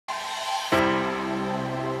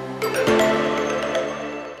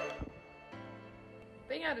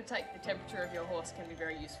able to take the temperature of your horse can be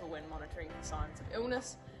very useful when monitoring for signs of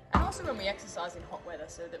illness, and also when we exercise in hot weather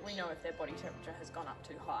so that we know if their body temperature has gone up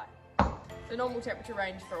too high. The normal temperature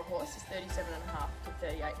range for a horse is 37.5 to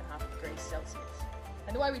 38.5 degrees Celsius.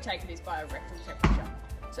 And the way we take it is by a rectal temperature.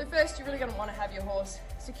 So first, you're really going to want to have your horse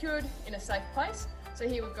secured in a safe place. So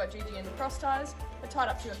here we've got Gigi in the cross ties, but tied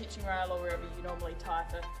up to your hitching rail or wherever you normally tie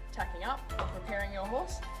for tacking up or preparing your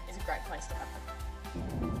horse is a great place to have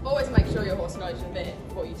them. Always make sure your horse knows you're there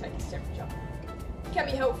before you take his temperature. It can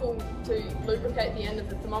be helpful to lubricate the end of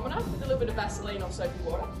the thermometer with a little bit of Vaseline or soapy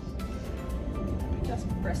water. Just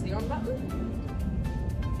press the on button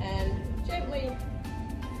and gently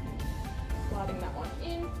sliding that one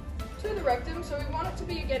in to the rectum. So we want it to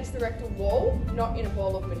be against the rectal wall, not in a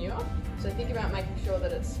ball of manure. So think about making sure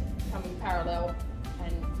that it's coming parallel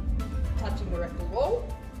and touching the rectal wall.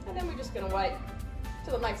 And then we're just going to wait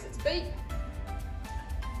till it makes its beep.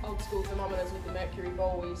 Old school thermometers with the mercury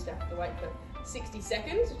ball, we used to have to wait for 60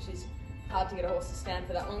 seconds, which is hard to get a horse to stand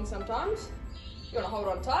for that long sometimes. You want to hold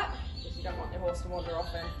on tight because you don't want your horse to wander off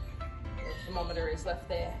and the thermometer is left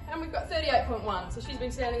there. And we've got 38.1, so she's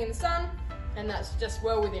been standing in the sun and that's just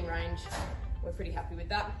well within range. We're pretty happy with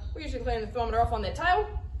that. We usually clean the thermometer off on their tail,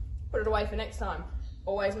 put it away for next time.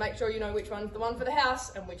 Always make sure you know which one's the one for the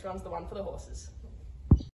house and which one's the one for the horses.